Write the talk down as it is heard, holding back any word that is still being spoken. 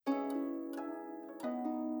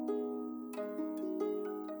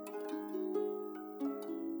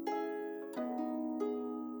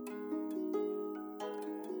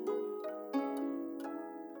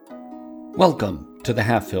Welcome to the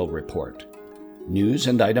Halfhill Report. News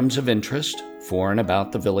and items of interest for and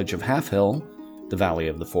about the village of Halfhill, the Valley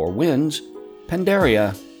of the Four Winds,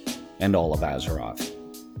 Pandaria, and all of Azeroth.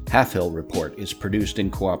 Halfhill Report is produced in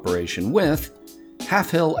cooperation with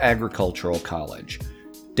Halfhill Agricultural College,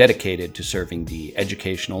 dedicated to serving the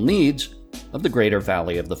educational needs of the greater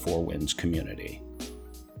Valley of the Four Winds community.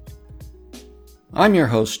 I'm your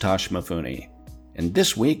host, Tosh Mifune, and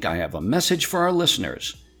this week I have a message for our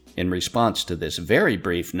listeners in response to this very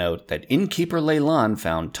brief note that innkeeper Leylan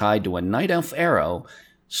found tied to a night elf arrow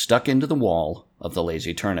stuck into the wall of the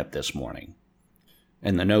Lazy Turnip this morning.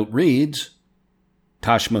 And the note reads,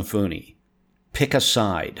 Tosh Mifune, pick a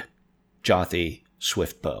side, Jothi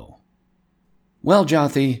Swiftbow. Well,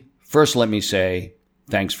 Jothi, first let me say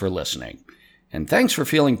thanks for listening, and thanks for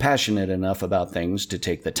feeling passionate enough about things to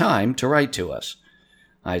take the time to write to us.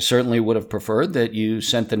 I certainly would have preferred that you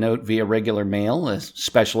sent the note via regular mail,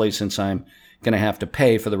 especially since I'm going to have to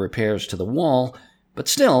pay for the repairs to the wall, but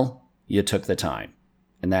still, you took the time,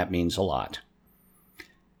 and that means a lot.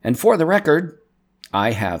 And for the record,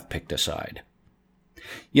 I have picked a side.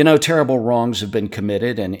 You know, terrible wrongs have been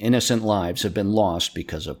committed and innocent lives have been lost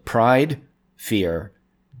because of pride, fear,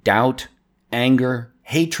 doubt, anger,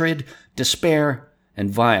 hatred, despair,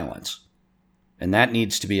 and violence. And that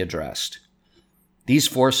needs to be addressed. These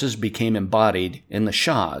forces became embodied in the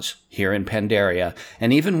Shahs here in Pandaria,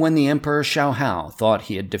 and even when the Emperor Halfhill thought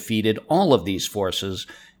he had defeated all of these forces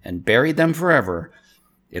and buried them forever,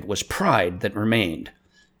 it was pride that remained,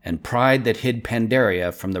 and pride that hid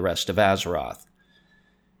Pandaria from the rest of Azeroth.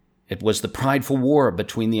 It was the prideful war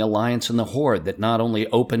between the Alliance and the Horde that not only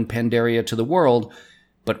opened Pandaria to the world,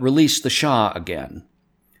 but released the Shah again.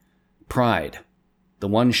 Pride, the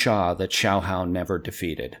one Shah that Halfhill never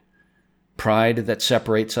defeated. Pride that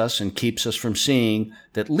separates us and keeps us from seeing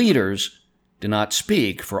that leaders do not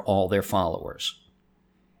speak for all their followers.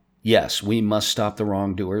 Yes, we must stop the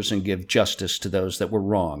wrongdoers and give justice to those that were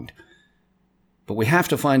wronged. But we have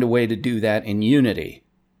to find a way to do that in unity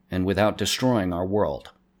and without destroying our world.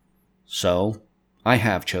 So, I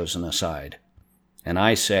have chosen a side. And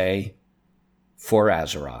I say, for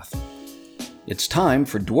Azeroth. It's time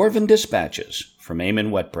for Dwarven Dispatches from Eamon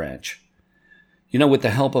Wetbranch. You know, with the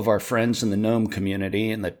help of our friends in the gnome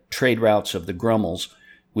community and the trade routes of the Grummels,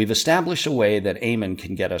 we've established a way that Eamon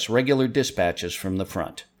can get us regular dispatches from the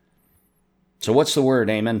front. So what's the word,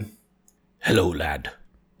 Eamon? Hello, lad,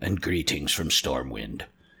 and greetings from Stormwind,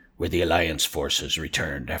 where the Alliance forces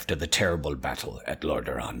returned after the terrible battle at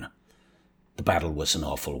Lordaeron. The battle was an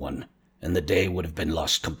awful one, and the day would have been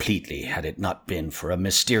lost completely had it not been for a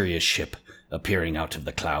mysterious ship appearing out of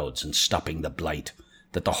the clouds and stopping the blight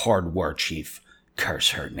that the Horde war chief,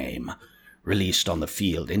 curse her name, released on the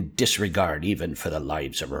field in disregard even for the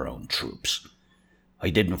lives of her own troops. I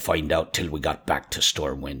didn't find out till we got back to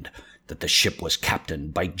Stormwind that the ship was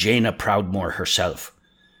captained by Jaina Proudmoore herself.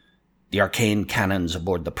 The arcane cannons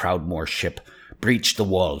aboard the Proudmoore ship breached the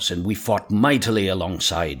walls, and we fought mightily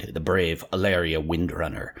alongside the brave Alaria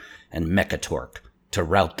Windrunner and Mechatork to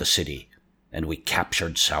rout the city, and we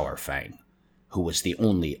captured Sourfang, who was the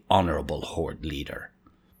only honorable Horde leader.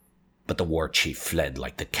 But the war chief fled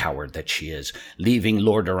like the coward that she is, leaving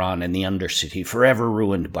Lordaeron and the Undercity forever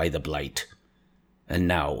ruined by the blight. And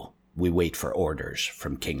now we wait for orders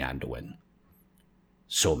from King Anduin.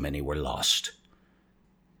 So many were lost.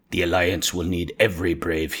 The Alliance will need every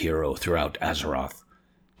brave hero throughout Azeroth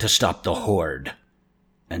to stop the Horde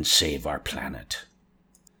and save our planet.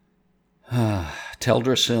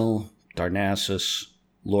 Teldrassil, Darnassus,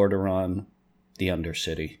 Lordaeron, the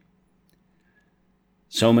Undercity.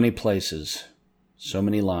 So many places, so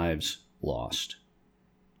many lives lost.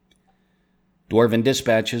 Dwarven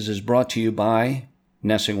Dispatches is brought to you by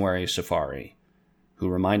Nessingwary Safari, who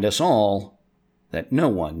remind us all that no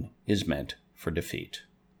one is meant for defeat.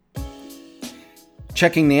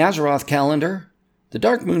 Checking the Azeroth calendar, the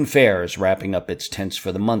Dark Moon Fair is wrapping up its tents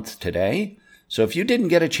for the month today, so if you didn't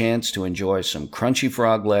get a chance to enjoy some crunchy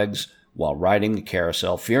frog legs while riding the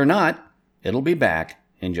carousel, fear not, it'll be back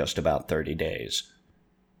in just about 30 days.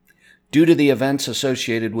 Due to the events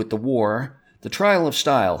associated with the war, the Trial of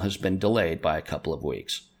Style has been delayed by a couple of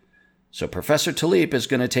weeks. So Professor Talib is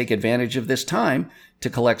going to take advantage of this time to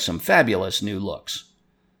collect some fabulous new looks.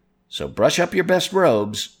 So brush up your best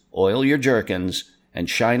robes, oil your jerkins, and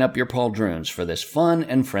shine up your pauldroons for this fun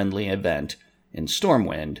and friendly event in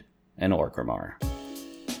Stormwind and Orgrimmar.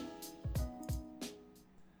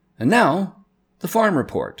 And now, the farm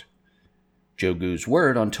report. Jogu's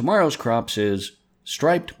word on tomorrow's crops is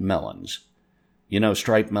striped melons. You know,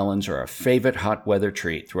 striped melons are a favorite hot weather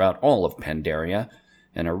treat throughout all of Pandaria,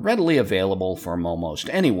 and are readily available from almost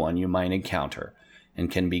anyone you might encounter,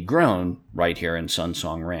 and can be grown right here in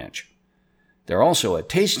Sunsong Ranch. They're also a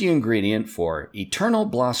tasty ingredient for Eternal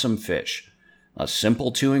Blossom Fish, a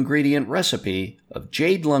simple 2-ingredient recipe of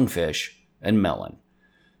jade lungfish and melon.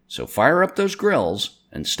 So fire up those grills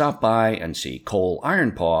and stop by and see Cole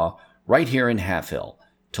Ironpaw right here in Halfhill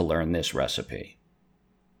to learn this recipe.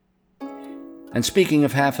 And speaking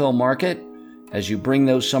of Halfhill Market, as you bring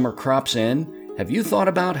those summer crops in, have you thought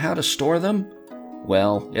about how to store them?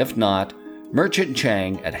 Well, if not, Merchant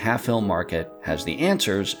Chang at Halfhill Market has the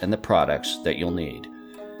answers and the products that you'll need.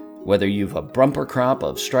 Whether you've a bumper crop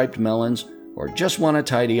of striped melons or just want to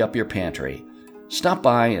tidy up your pantry, stop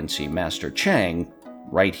by and see Master Chang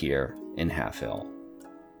right here in Halfhill.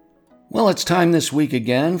 Well, it's time this week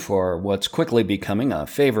again for what's quickly becoming a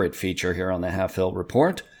favorite feature here on the Halfhill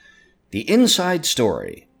Report, the Inside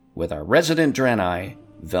Story with our resident Draenei,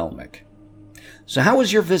 Velmic. So how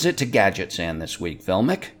was your visit to Gadgetzan this week,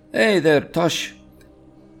 Velmic? Hey there, Tosh.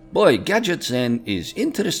 Boy, Gadgetzan is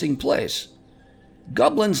interesting place.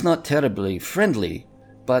 Goblins not terribly friendly,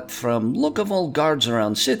 but from look of all guards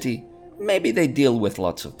around city, maybe they deal with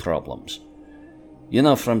lots of problems. You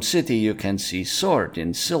know, from city you can see sword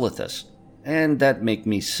in Silithus, and that make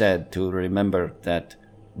me sad to remember that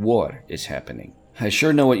war is happening. I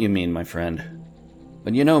sure know what you mean, my friend.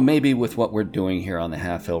 But you know, maybe with what we're doing here on the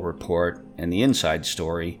Halfhill Report and the Inside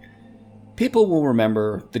Story, people will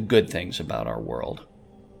remember the good things about our world.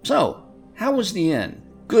 So, how was the inn?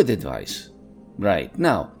 Good advice. Right,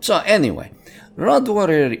 now, so anyway, Rod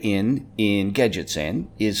Warrior Inn in Gadgetzan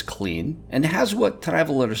is clean and has what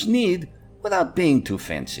travelers need without being too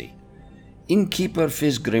fancy. Innkeeper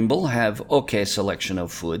Fizzgrimble have okay selection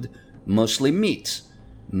of food, mostly meats,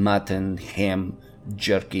 mutton, ham,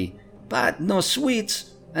 jerky, but no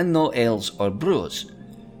sweets and no ales or brews.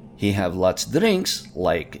 He have lots drinks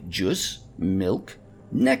like juice, milk,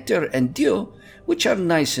 nectar and dew, which are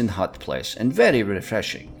nice in hot place and very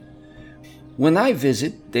refreshing. When I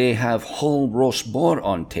visit, they have whole roast boar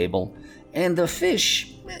on table and the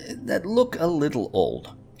fish that look a little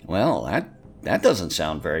old. Well, that doesn't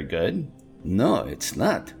sound very good. No, it's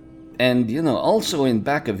not. And, you know, also in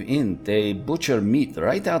back of inn, they butcher meat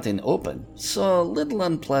right out in open, so a little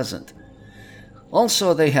unpleasant.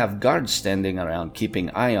 Also, they have guards standing around keeping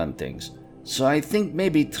eye on things, so I think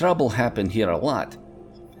maybe trouble happened here a lot.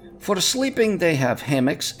 For sleeping, they have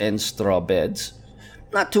hammocks and straw beds.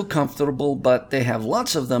 Not too comfortable, but they have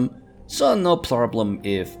lots of them, so no problem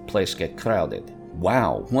if place get crowded.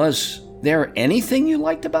 Wow, was there anything you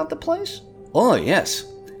liked about the place? Oh, yes.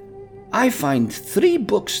 I find 3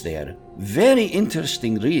 books there, very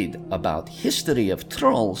interesting read about history of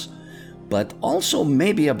trolls, but also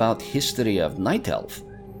maybe about history of Night Elf.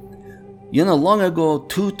 You know, long ago,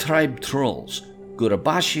 2 tribe trolls,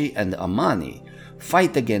 Gurabashi and Amani,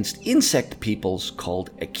 fight against insect peoples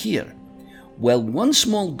called Akir. Well, one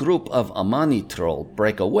small group of Amani troll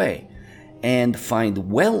break away and find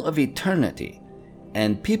Well of Eternity,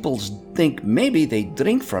 and peoples think maybe they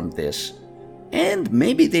drink from this, and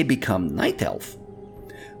maybe they become Night Elf.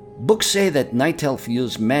 Books say that Night Elf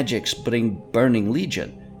use magics bring Burning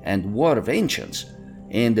Legion and War of Ancients,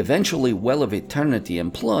 and eventually Well of Eternity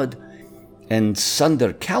implode and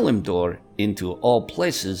sunder Kalimdor into all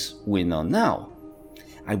places we know now.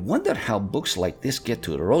 I wonder how books like this get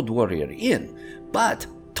to Road Warrior Inn, but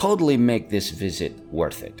totally make this visit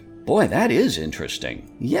worth it. Boy, that is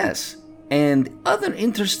interesting. Yes, and other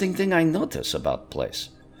interesting thing I notice about place.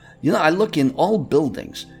 You know, I look in all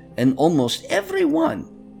buildings, and almost every one,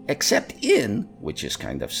 except inn, which is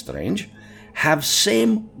kind of strange, have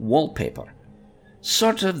same wallpaper.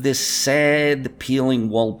 Sort of this sad, peeling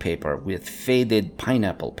wallpaper with faded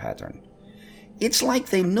pineapple pattern. It's like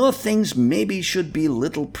they know things maybe should be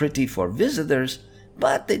little pretty for visitors,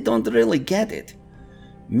 but they don't really get it.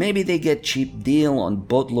 Maybe they get cheap deal on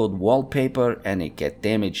boatload wallpaper and it get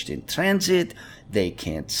damaged in transit, they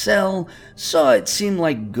can't sell, so it seemed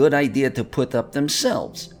like good idea to put up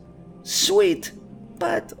themselves. Sweet,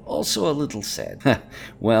 but also a little sad.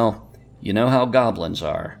 Well, you know how goblins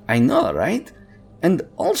are. I know, right? And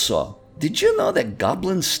also, did you know that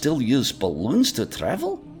goblins still use balloons to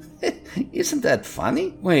travel? Isn't that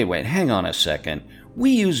funny? Wait, hang on a second.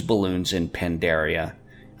 We use balloons in Pandaria.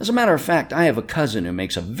 As a matter of fact, I have a cousin who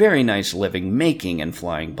makes a very nice living making and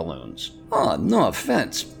flying balloons. Oh, no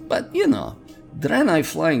offense, but you know, Draenei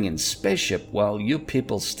flying in spaceship while you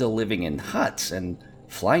people still living in huts and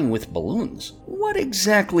flying with balloons. What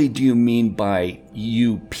exactly do you mean by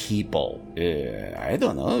you people? I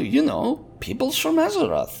don't know, you know, peoples from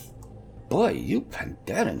Azeroth. Boy, you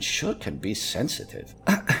Pandaren sure can be sensitive.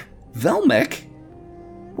 Velmic,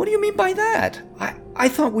 What do you mean by that? I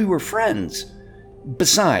thought we were friends.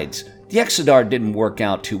 Besides, the Exodar didn't work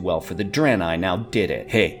out too well for the Draenei, now did it?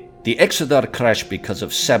 Hey, the Exodar crashed because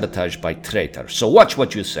of sabotage by traitor, so watch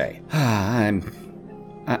what you say. I'm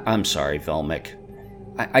sorry, Velmic.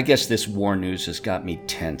 I guess this war news has got me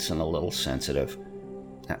tense and a little sensitive.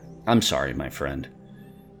 I'm sorry, my friend.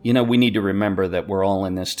 You know, we need to remember that we're all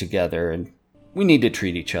in this together, and we need to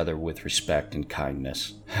treat each other with respect and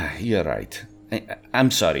kindness. You're right.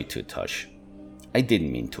 I'm sorry, Tutush. I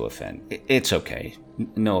didn't mean to offend. It's okay.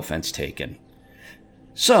 No offense taken.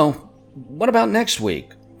 So, what about next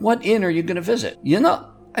week? What inn are you going to visit? You know,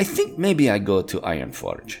 I think maybe I go to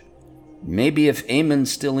Ironforge. Maybe if Eamon's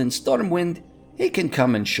still in Stormwind, he can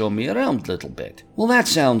come and show me around a little bit. Well, that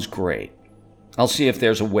sounds great. I'll see if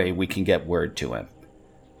there's a way we can get word to him.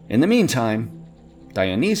 In the meantime,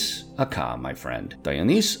 Dionys Aka, my friend.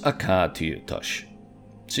 Dionys Aka to you, Tush.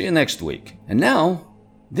 See you next week. And now,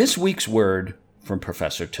 this week's word from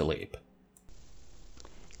Professor Talib.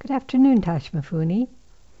 Good afternoon, Tashmafuni.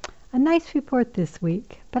 A nice report this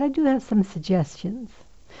week, but I do have some suggestions.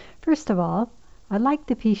 First of all, I like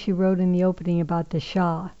the piece you wrote in the opening about the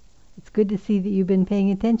Shah. It's good to see that you've been paying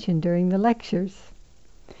attention during the lectures.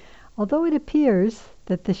 Although it appears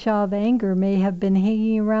that the Shah of Anger may have been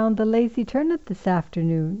hanging around the Lazy Turnip this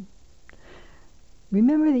afternoon.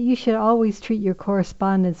 Remember that you should always treat your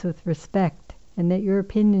correspondents with respect, and that your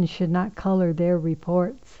opinions should not color their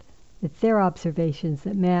reports. It's their observations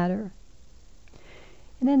that matter.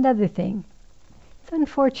 And another thing. It's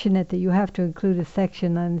unfortunate that you have to include a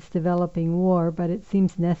section on this developing war, but it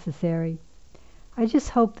seems necessary. I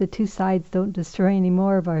just hope the two sides don't destroy any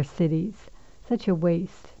more of our cities. Such a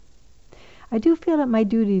waste. I do feel it my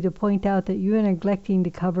duty to point out that you are neglecting to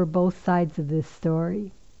cover both sides of this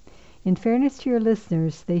story. In fairness to your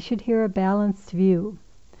listeners, they should hear a balanced view.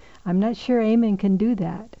 I'm not sure Eamon can do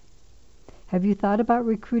that. Have you thought about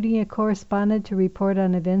recruiting a correspondent to report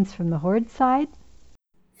on events from the Horde side?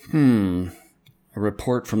 A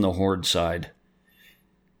report from the Horde side.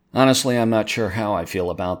 Honestly, I'm not sure how I feel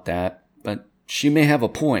about that, but she may have a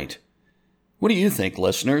point. What do you think,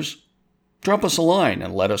 listeners? Drop us a line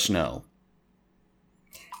and let us know.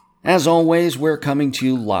 As always, we're coming to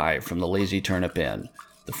you live from the Lazy Turnip Inn,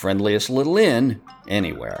 the friendliest little inn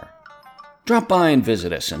anywhere. Drop by and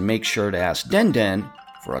visit us, and make sure to ask Den Den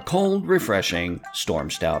for a cold, refreshing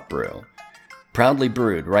Storm Stout brew. Proudly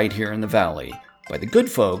brewed right here in the valley by the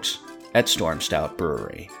good folks at Storm Stout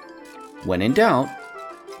Brewery. When in doubt,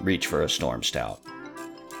 reach for a Storm Stout.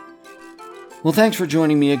 Well, thanks for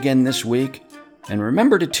joining me again this week, and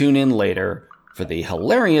remember to tune in later for the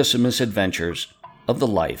hilarious misadventures of the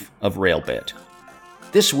life of Railbit.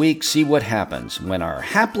 This week, see what happens when our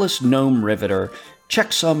hapless gnome riveter,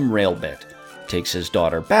 Checksum Railbit, takes his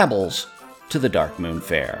daughter Babbles to the Darkmoon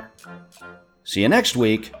Fair. See you next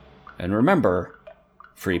week, and remember,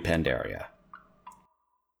 free Pandaria.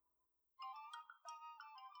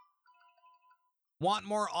 Want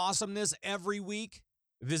more awesomeness every week?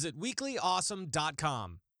 Visit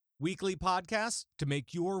weeklyawesome.com. Weekly podcasts to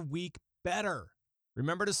make your week better.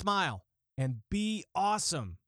 Remember to smile and be awesome.